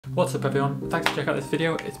What's up everyone, thanks for checking out this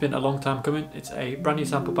video. It's been a long time coming. It's a brand new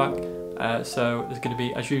sample pack, so there's going to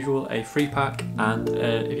be, as usual, a free pack, and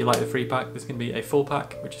if you like the free pack, there's going to be a full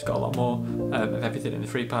pack which has got a lot more of everything in the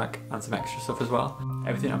free pack and some extra stuff as well.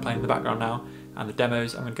 Everything I'm playing in the background now and the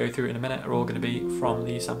demos I'm going to go through in a minute are all going to be from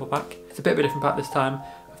the sample pack. It's a bit of a different pack this time.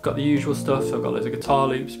 I've got the usual stuff, so I've got loads of guitar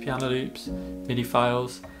loops, piano loops, Midi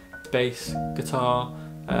files, bass, guitar,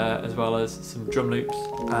 as well as some drum loops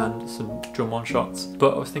and some drum one-shots.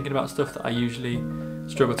 But I was thinking about stuff that I usually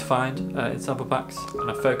struggle to find in sample packs, and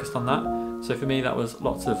I focused on that. So for me that was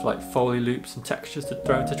lots of like Foley loops and textures to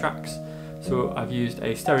throw into tracks. So I've used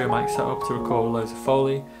a stereo mic setup to record loads of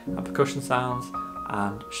Foley and percussion sounds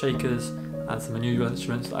and shakers and some unusual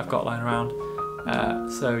instruments that I've got lying around.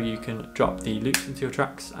 So you can drop the loops into your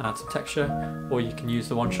tracks and add some texture, or you can use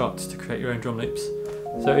the one-shots to create your own drum loops.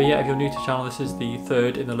 So yeah, if you're new to the channel, this is the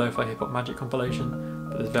third in the Lo-Fi Hip Hop Magic compilation,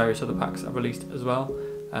 but there's various other packs I've released as well.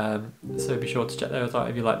 So be sure to check those out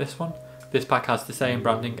if you like this one. This pack has the same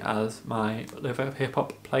branding as my Lo-Fi Hip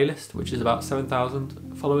Hop playlist, which is about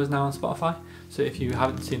 7,000 followers now on Spotify. So if you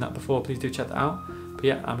haven't seen that before, please do check that out. But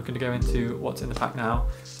yeah, I'm going to go into what's in the pack now,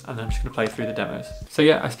 and then I'm just going to play through the demos. So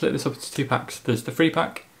yeah, I split this up into two packs. There's the free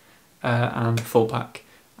pack and the full pack,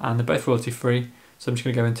 and they're both royalty free. So I'm just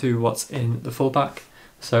going to go into what's in the full pack.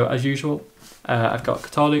 So as usual, I've got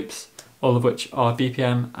guitar loops, all of which are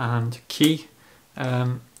BPM and Key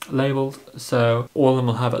labeled. So all of them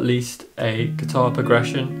will have at least a guitar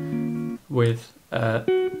progression with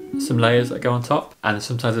some layers that go on top, and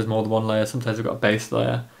sometimes there's more than one layer, sometimes we've got a bass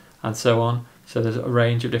layer and so on. So there's a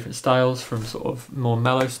range of different styles, from sort of more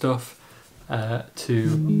mellow stuff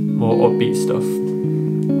to more upbeat stuff,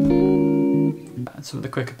 and some of the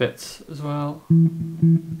quicker bits as well.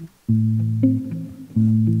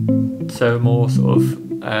 So more sort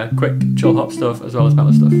of quick chill hop stuff as well as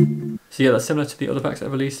mellow stuff. So yeah, that's similar to the other packs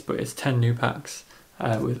I've released, but it's 10 new packs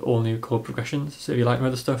with all new chord progressions. So if you like my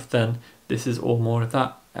other stuff, then this is all more of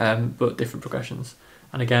that, but different progressions.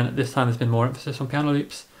 And again, this time there's been more emphasis on piano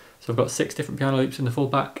loops. So I've got 6 different piano loops in the full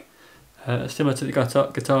pack, similar to the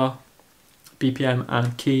guitar, BPM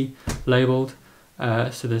and Key labeled.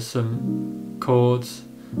 So there's some chords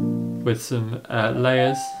with some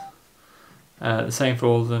layers, the same for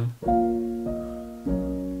all of them.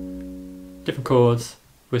 Different chords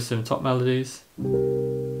with some top melodies.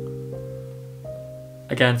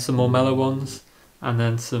 Again, some more mellow ones, and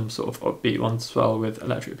then some sort of upbeat ones as well with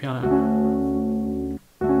electric piano.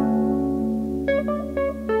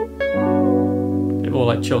 More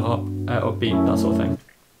like chill hop, upbeat, that sort of thing.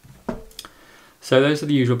 So those are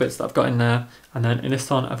the usual bits that I've got in there, and then in this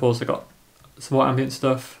one I've also got some more ambient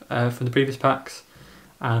stuff from the previous packs,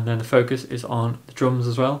 and then the focus is on the drums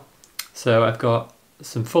as well. So I've got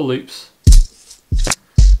some full loops,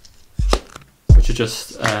 which are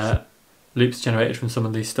just loops generated from some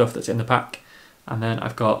of the stuff that's in the pack, and then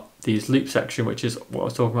I've got these loop section, which is what I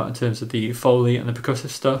was talking about in terms of the Foley and the percussive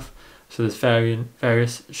stuff. So there's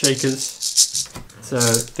various shakers. So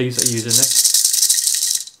these are using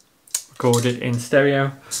this, recorded in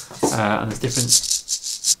stereo, and there's different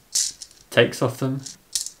takes of them,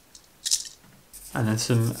 and then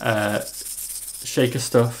some shaker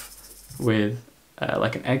stuff with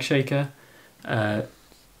like an egg shaker,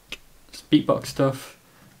 beatbox stuff,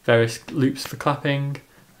 various loops for clapping,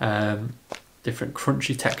 different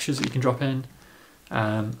crunchy textures that you can drop in,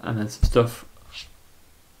 and then some stuff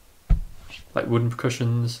like wooden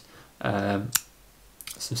percussions,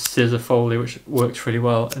 some scissor Foley, which works really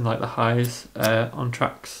well in like the highs on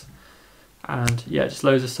tracks, and yeah, just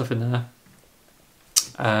loads of stuff in there.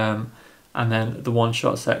 And then the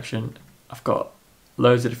one-shot section, I've got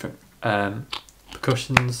loads of different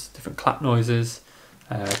percussions, different clap noises,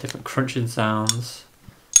 different crunching sounds.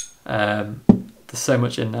 There's so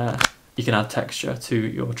much in there. You can add texture to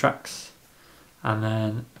your tracks. And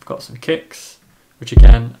then I've got some kicks, which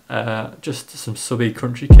again, just some subby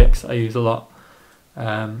crunchy kicks I use a lot.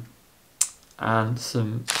 And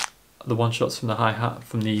some the one-shots from the hi-hat,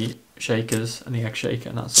 from the shakers and the egg shaker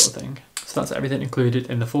and that sort of thing. So that's everything included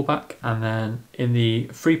in the full pack. And then in the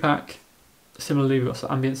free pack, similarly, we've got some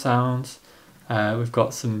ambient sounds, we've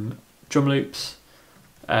got some drum loops,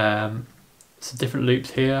 some different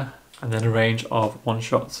loops here, and then a range of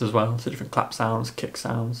one-shots as well, so different clap sounds, kick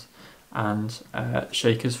sounds, and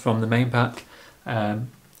shakers from the main pack. As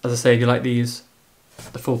I say, if you like these,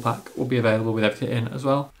 the full pack will be available with everything in as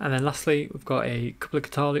well. And then lastly, we've got a couple of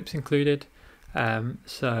guitar loops included.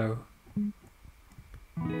 So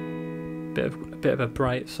a bit of a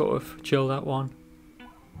bright sort of chilled out one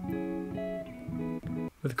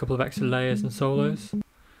with a couple of extra layers and solos.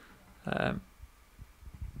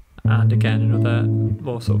 and again another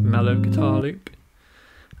more sort of mellow guitar loop,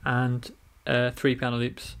 and 3 piano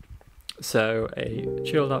loops. So a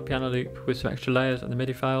chilled out piano loop with some extra layers and the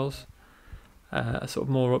Midi files, a sort of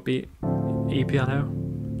more upbeat E piano,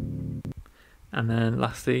 and then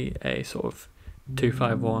lastly a sort of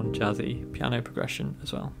 2-5-1 jazzy piano progression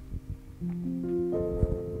as well.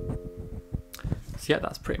 So yeah,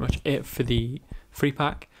 that's pretty much it for the free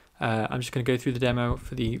pack. I'm just going to go through the demo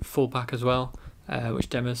for the full pack as well, which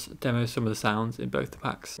demos some of the sounds in both the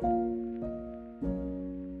packs.